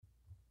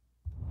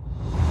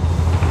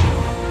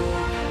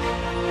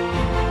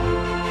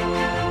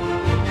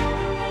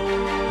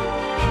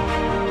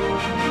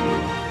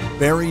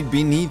Buried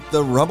beneath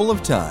the rubble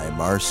of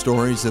time are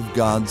stories of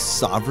God's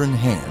sovereign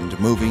hand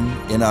moving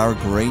in our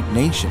great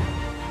nation.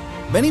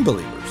 Many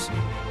believers,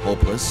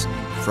 hopeless,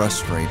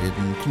 frustrated,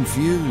 and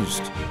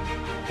confused,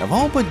 have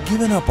all but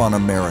given up on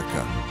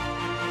America.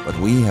 But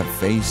we have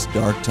faced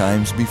dark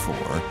times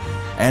before,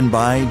 and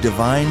by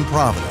divine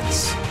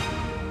providence,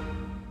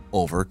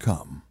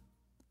 overcome.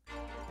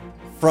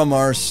 From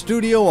our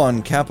studio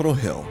on Capitol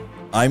Hill,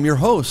 I'm your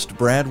host,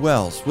 Brad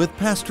Wells, with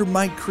Pastor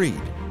Mike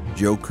Creed,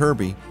 Joe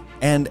Kirby,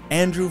 and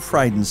Andrew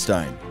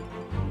Friedenstein.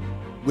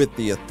 With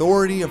the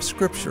authority of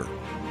Scripture,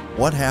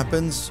 what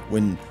happens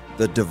when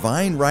the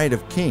divine right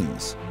of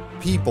kings,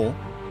 people,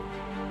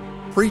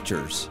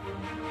 preachers,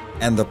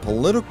 and the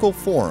political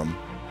forum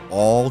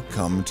all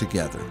come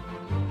together?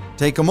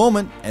 Take a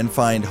moment and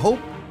find hope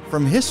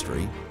from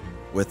history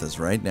with us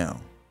right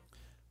now.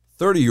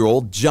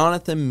 30-year-old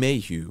Jonathan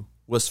Mayhew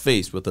was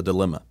faced with a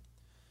dilemma.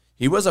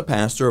 He was a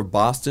pastor of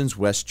Boston's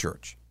West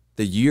Church.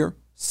 The year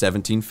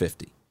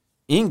 1750.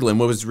 England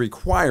was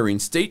requiring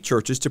state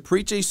churches to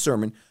preach a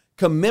sermon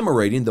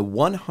commemorating the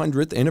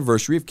 100th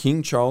anniversary of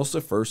King Charles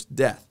I's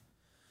death.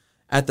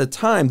 At the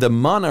time, the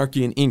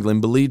monarchy in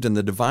England believed in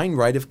the divine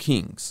right of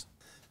kings.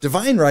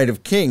 Divine right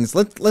of kings,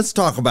 let's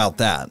talk about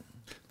that.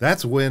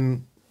 That's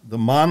when the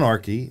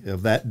monarchy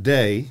of that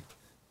day,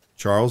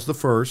 Charles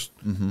I,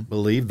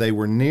 believed they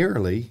were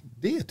nearly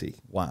deity.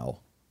 Wow.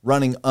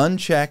 Running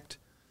unchecked,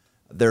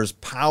 there's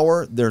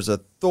power, there's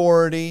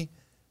authority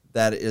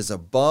that is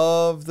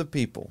above the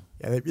people.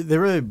 Yeah, they're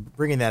really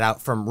bringing that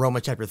out from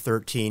Romans chapter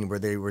 13, where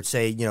they would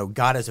say,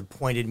 God has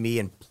appointed me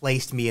and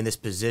placed me in this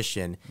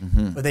position.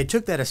 But they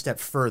took that a step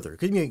further.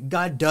 Because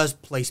God does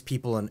place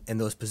people in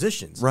those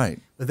positions.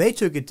 Right. But they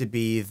took it to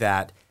be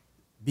that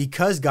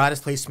because God has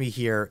placed me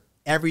here,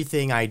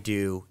 everything I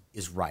do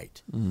is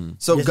right.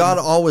 So God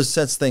always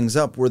sets things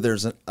up where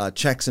there's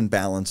checks and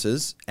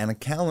balances and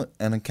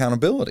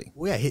accountability.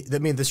 Well, yeah,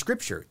 the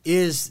Scripture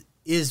is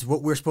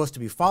what we're supposed to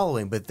be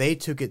following, but they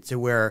took it to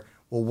where,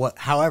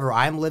 however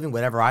I'm living,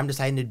 whatever I'm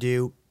deciding to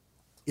do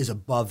is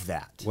above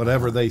that.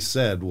 Whatever they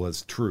said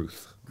was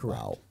truth.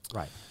 Correct. Wow.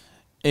 Right.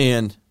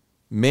 And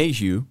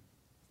Mayhew,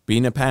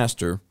 being a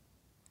pastor,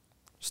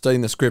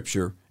 studying the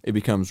Scripture, it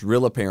becomes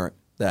real apparent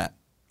that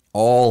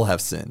all have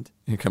sinned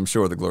and come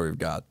short of the glory of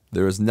God.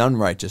 There is none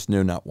righteous,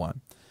 no, not one.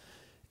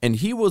 And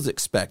he was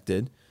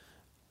expected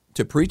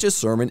to preach a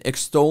sermon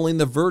extolling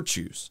the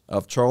virtues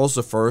of Charles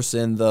I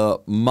and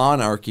the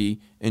monarchy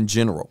in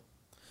general.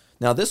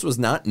 Now, this was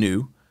not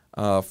new.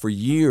 For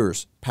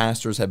years,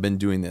 pastors have been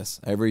doing this.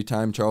 Every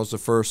time Charles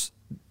I,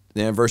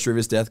 the anniversary of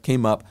his death,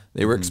 came up,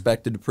 they were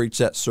expected to preach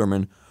that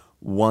sermon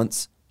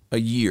once a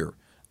year,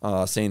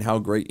 saying how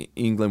great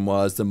England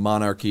was, the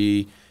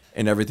monarchy,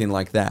 and everything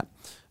like that.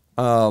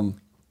 Well,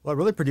 it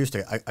really produced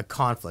a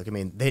conflict. I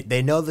mean,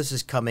 they know this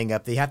is coming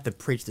up. They have to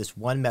preach this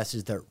one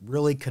message that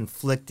really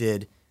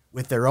conflicted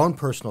with their own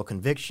personal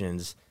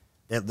convictions.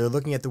 They're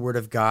looking at the Word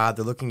of God.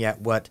 They're looking at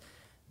what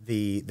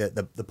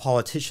the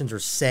politicians are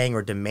saying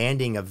or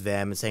demanding of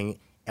them and saying,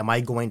 am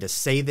I going to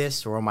say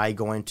this or am I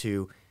going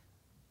to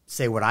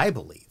say what I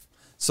believe?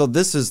 So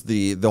this is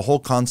the whole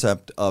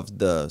concept of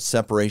the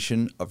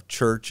separation of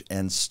church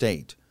and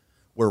state,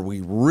 where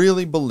we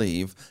really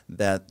believe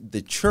that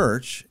the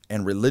church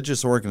and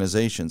religious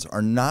organizations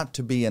are not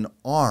to be an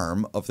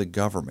arm of the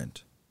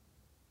government.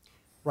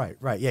 Right,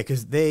 yeah,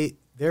 because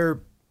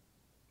they're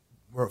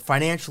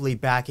financially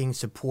backing,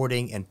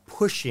 supporting, and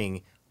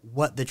pushing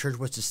what the church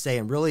was to say,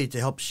 and really to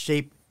help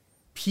shape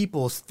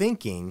people's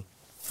thinking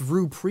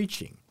through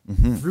preaching,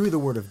 through the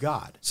Word of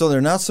God. So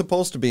they're not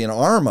supposed to be an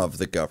arm of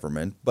the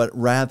government, but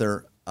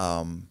rather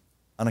an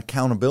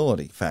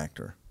accountability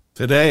factor.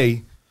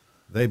 Today,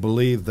 they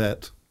believe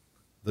that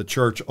the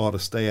church ought to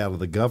stay out of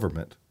the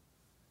government.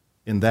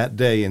 In that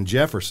day, in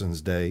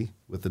Jefferson's day,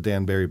 with the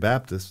Danbury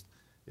Baptists,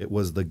 it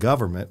was the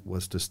government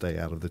was to stay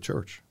out of the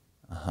church.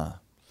 Well,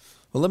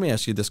 let me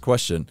ask you this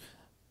question.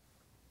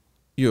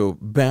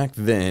 Back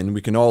then,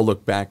 we can all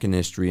look back in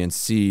history and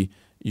see,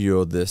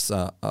 this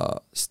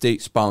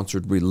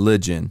state-sponsored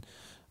religion.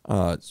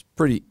 It's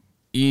pretty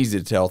easy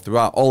to tell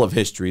throughout all of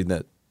history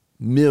that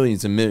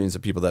millions and millions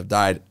of people that have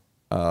died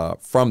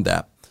from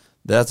that.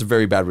 That's a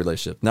very bad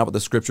relationship. Not what the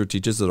Scripture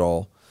teaches at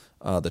all.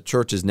 The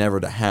church is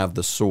never to have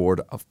the sword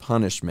of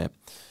punishment,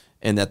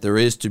 and that there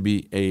is to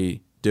be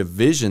a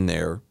division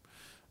there.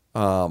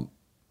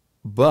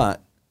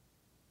 But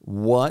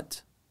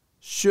what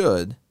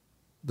should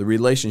the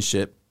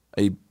relationship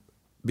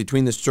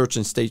between this church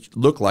and state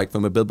look like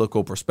from a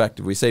biblical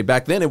perspective? We say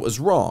back then it was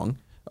wrong.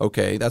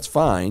 Okay, that's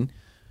fine.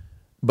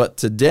 But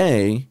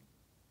today,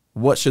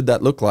 what should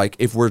that look like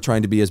if we're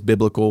trying to be as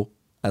biblical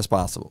as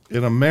possible?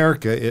 In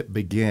America, it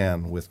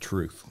began with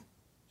truth.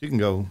 You can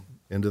go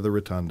into the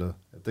rotunda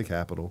at the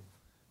Capitol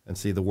and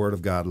see the Word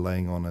of God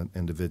laying on an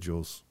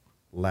individual's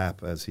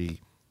lap as he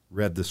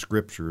read the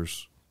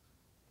Scriptures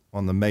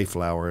on the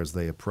Mayflower as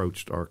they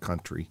approached our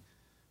country.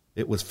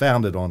 It was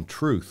founded on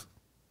truth.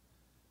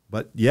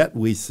 But yet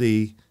we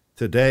see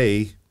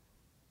today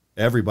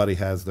everybody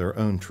has their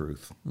own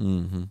truth.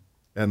 And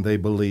they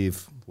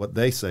believe what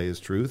they say is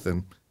truth,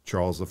 and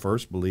Charles I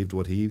believed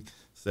what he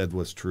said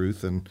was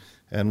truth,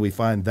 and we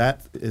find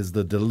that is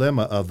the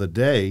dilemma of the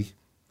day.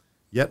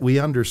 Yet we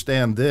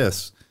understand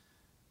this.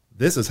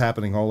 This is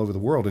happening all over the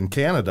world. In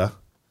Canada,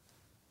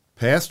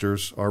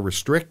 pastors are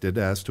restricted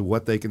as to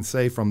what they can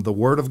say from the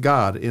Word of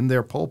God in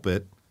their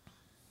pulpit,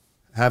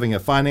 having a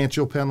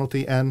financial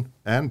penalty and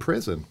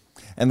prison.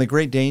 And the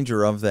great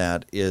danger of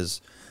that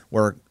is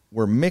we're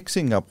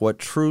mixing up what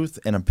truth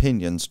and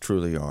opinions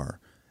truly are.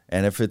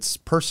 And if it's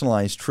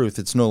personalized truth,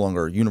 it's no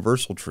longer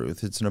universal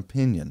truth, it's an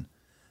opinion.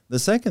 The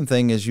second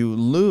thing is you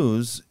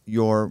lose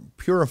your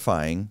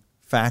purifying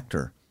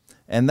factor.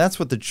 And that's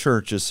what the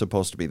church is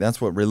supposed to be.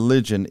 That's what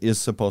religion is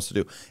supposed to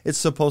do. It's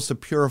supposed to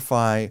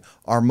purify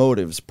our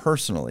motives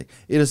personally.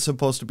 It is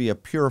supposed to be a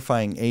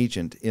purifying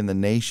agent in the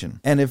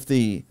nation. And if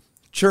the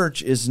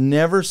church is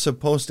never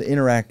supposed to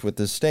interact with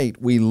the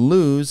state, we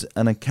lose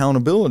an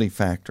accountability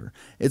factor.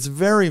 It's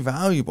very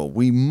valuable.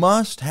 We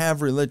must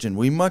have religion.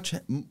 We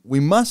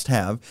must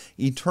have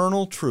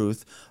eternal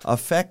truth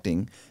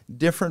affecting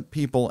different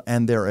people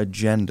and their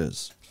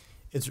agendas.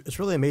 It's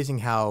really amazing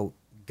how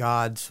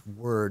God's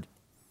word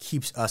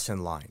keeps us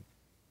in line.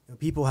 You know,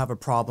 people have a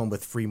problem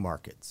with free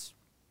markets.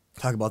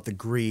 Talk about the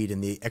greed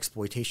and the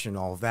exploitation and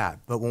all of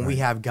that. But when we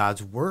have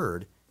God's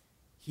word,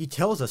 he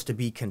tells us to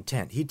be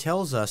content. He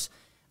tells us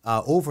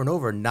over and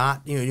over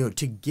not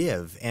to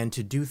give and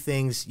to do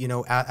things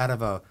out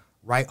of a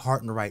right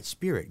heart and a right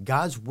spirit.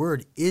 God's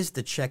word is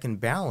the check and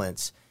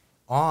balance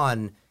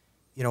on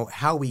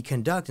how we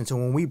conduct. And so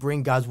when we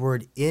bring God's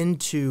word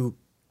into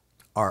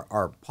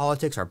our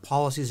politics, our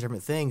policies,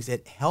 different things,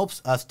 it helps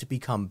us to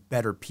become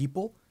better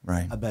people,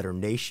 a better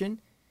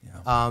nation.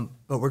 Yeah.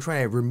 But we're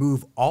trying to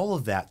remove all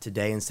of that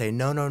today and say,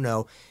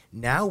 no.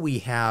 Now we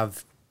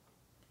have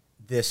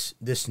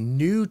this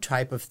new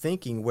type of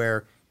thinking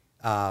where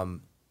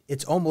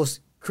it's almost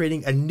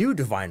creating a new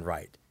divine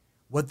right.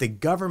 What the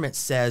government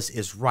says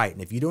is right.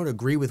 And if you don't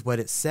agree with what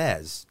it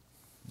says,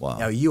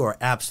 now you are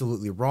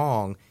absolutely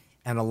wrong,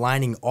 and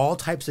aligning all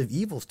types of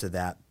evils to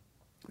that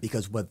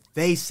because what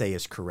they say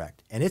is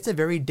correct. And it's a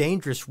very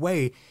dangerous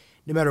way,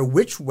 no matter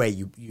which way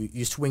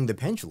you swing the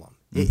pendulum.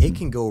 Mm-hmm. It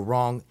can go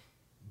wrong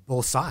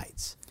both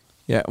sides.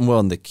 Yeah, well,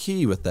 and the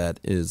key with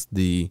that is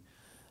the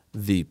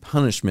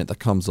punishment that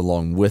comes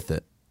along with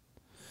it.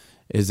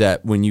 Is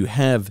that when you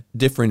have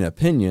different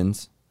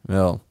opinions,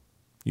 well,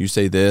 you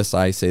say this,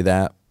 I say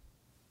that,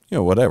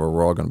 whatever,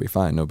 we're all going to be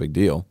fine, no big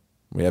deal.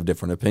 We have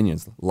different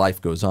opinions,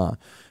 life goes on.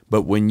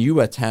 But when you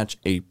attach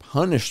a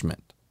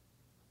punishment,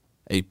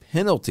 a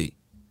penalty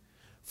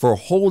for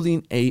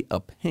holding an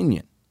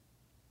opinion,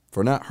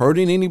 for not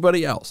hurting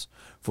anybody else,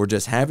 for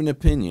just having an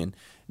opinion,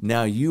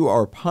 now you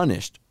are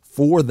punished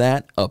for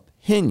that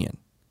opinion.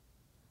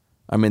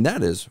 I mean,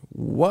 that is,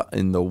 what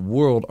in the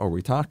world are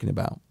we talking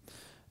about?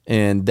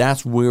 And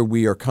that's where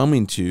we are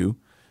coming to,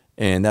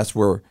 and that's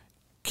where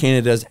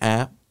Canada's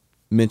app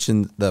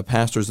mentioned the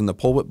pastors in the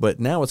pulpit, but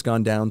now it's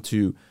gone down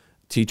to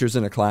teachers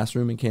in a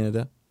classroom in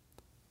Canada,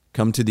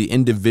 come to the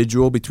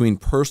individual between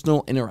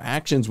personal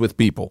interactions with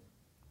people.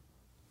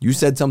 You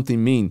said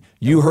something mean.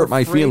 You hurt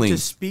my feelings. To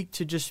speak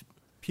to just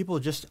people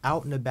just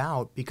out and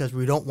about because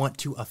we don't want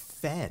to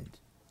offend.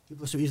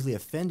 People are so easily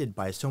offended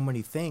by so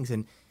many things,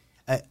 and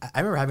I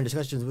remember having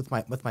discussions with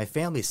my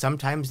family.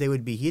 Sometimes they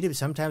would be heated.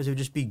 Sometimes it would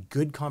just be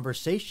good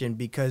conversation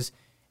because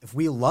if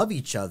we love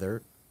each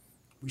other,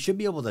 we should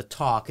be able to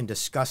talk and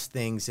discuss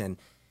things. And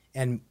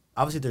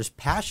obviously there's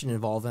passion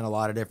involved in a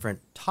lot of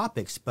different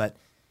topics, but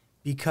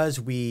because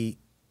we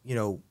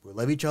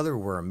love each other,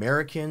 we're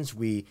Americans,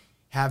 we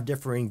have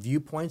differing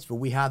viewpoints, but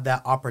we have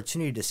that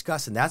opportunity to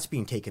discuss, and that's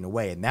being taken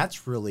away. And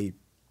that's really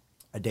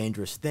a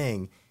dangerous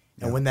thing.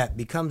 Yeah. And when that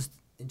becomes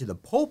into the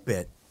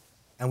pulpit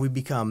and we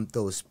become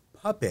those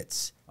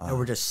puppets, and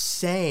we're just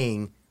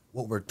saying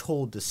what we're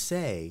told to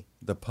say.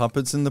 The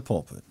puppets in the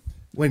pulpit.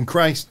 When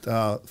Christ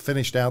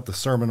finished out the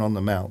Sermon on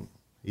the Mount,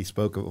 he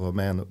spoke of a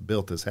man that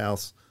built his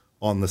house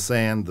on the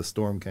sand. The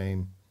storm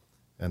came,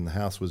 and the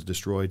house was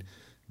destroyed.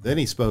 Then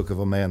he spoke of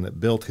a man that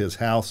built his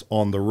house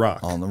on the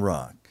rock. On the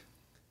rock.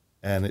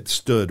 And it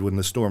stood when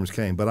the storms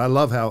came. But I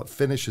love how it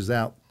finishes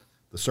out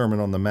the Sermon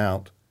on the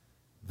Mount.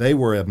 They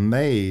were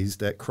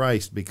amazed at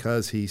Christ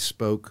because he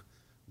spoke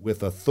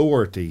with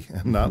authority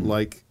and not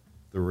like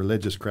the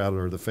religious crowd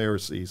or the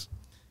Pharisees.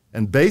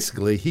 And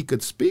basically, he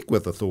could speak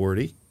with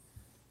authority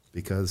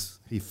because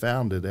he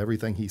founded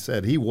everything he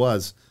said. He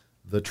was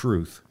the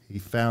truth. He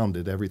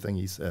founded everything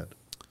he said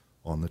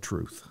on the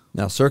truth.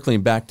 Now,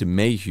 circling back to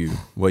Mayhew,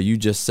 what you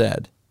just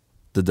said,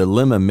 the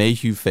dilemma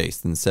Mayhew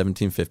faced in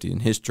 1750 in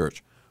his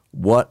church,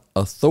 what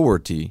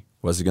authority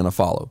was he going to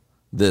follow?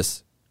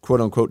 This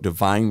quote-unquote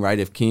divine right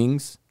of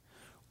kings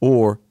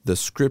or the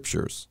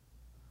scriptures?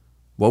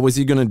 What was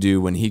he going to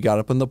do when he got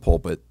up in the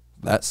pulpit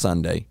that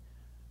Sunday?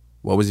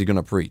 What was he going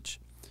to preach?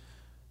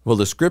 Well,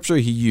 the scripture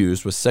he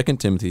used was 2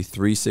 Timothy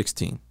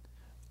 3:16.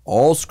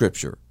 All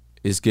scripture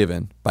is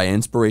given by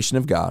inspiration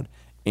of God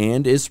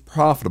and is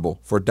profitable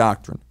for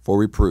doctrine, for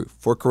reproof,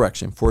 for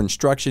correction, for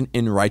instruction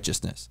in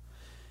righteousness.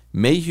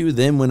 Mayhew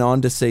then went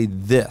on to say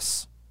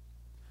this: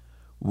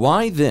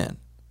 Why then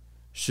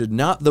should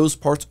not those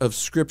parts of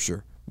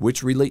Scripture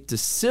which relate to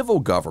civil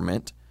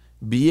government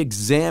be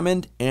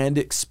examined and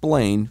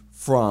explained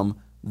from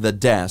the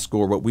desk,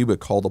 or what we would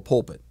call the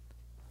pulpit,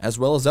 as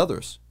well as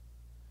others?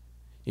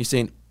 He's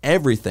saying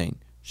everything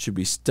should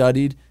be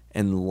studied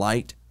in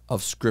light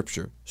of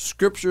Scripture.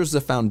 Scripture is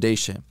the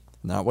foundation,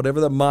 not whatever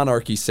the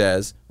monarchy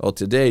says. Well,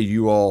 today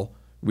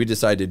we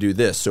decide to do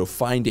this, so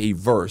find a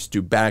verse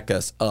to back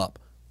us up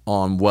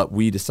on what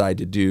we decide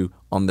to do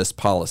on this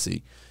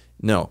policy.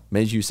 No,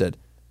 Mayhew said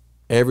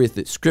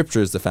everything.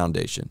 Scripture is the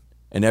foundation,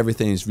 and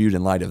everything is viewed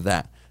in light of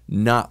that,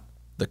 not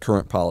the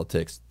current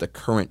politics, the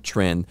current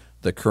trend,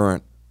 the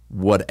current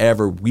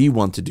whatever we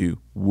want to do.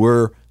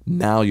 We're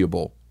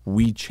malleable.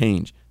 We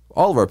change.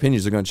 All of our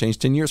opinions are going to change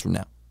 10 years from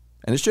now.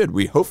 And it should.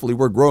 Hopefully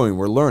we're growing,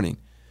 we're learning.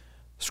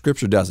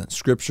 Scripture doesn't.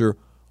 Scripture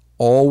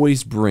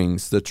always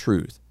brings the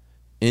truth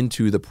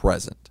into the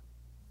present.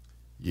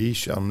 Ye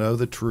shall know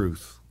the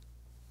truth,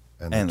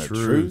 and the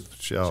truth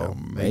shall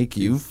make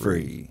you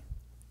free.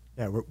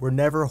 Yeah, we're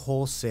never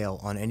wholesale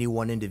on any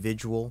one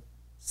individual,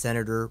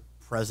 senator,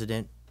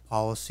 president,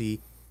 policy.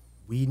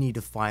 We need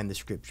to find the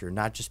Scripture,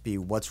 not just be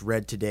what's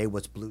red today,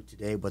 what's blue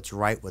today, what's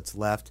right, what's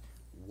left.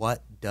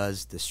 What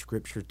does the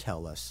Scripture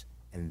tell us?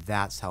 And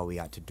that's how we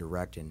ought to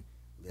direct and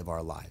live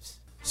our lives.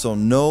 So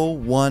no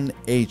one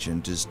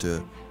agent is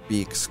to be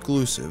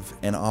exclusive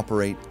and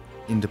operate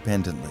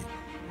independently.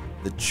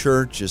 The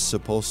church is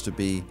supposed to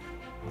be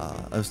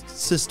a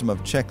system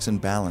of checks and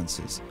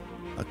balances,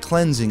 a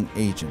cleansing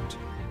agent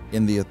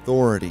in the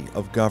authority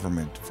of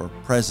government for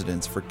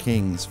presidents, for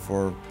kings,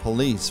 for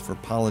police, for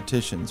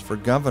politicians, for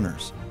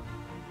governors.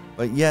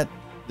 But yet,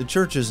 the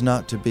church is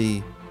not to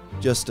be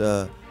just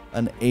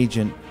an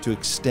agent to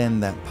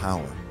extend that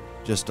power,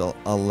 just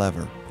a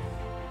lever.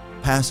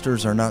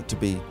 Pastors are not to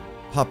be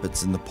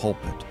puppets in the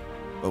pulpit,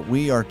 but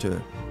we are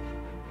to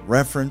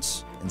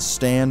reference and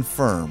stand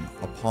firm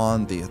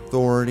upon the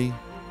authority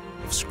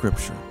of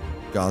Scripture,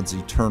 God's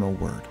eternal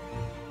Word.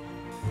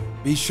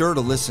 Be sure to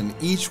listen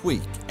each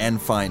week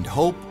and find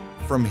hope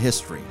from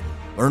history.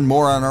 Learn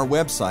more on our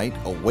website,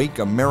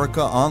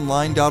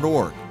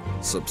 awakeamericaonline.org.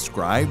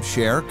 Subscribe,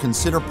 share,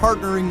 consider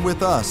partnering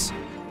with us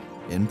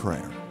in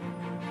prayer.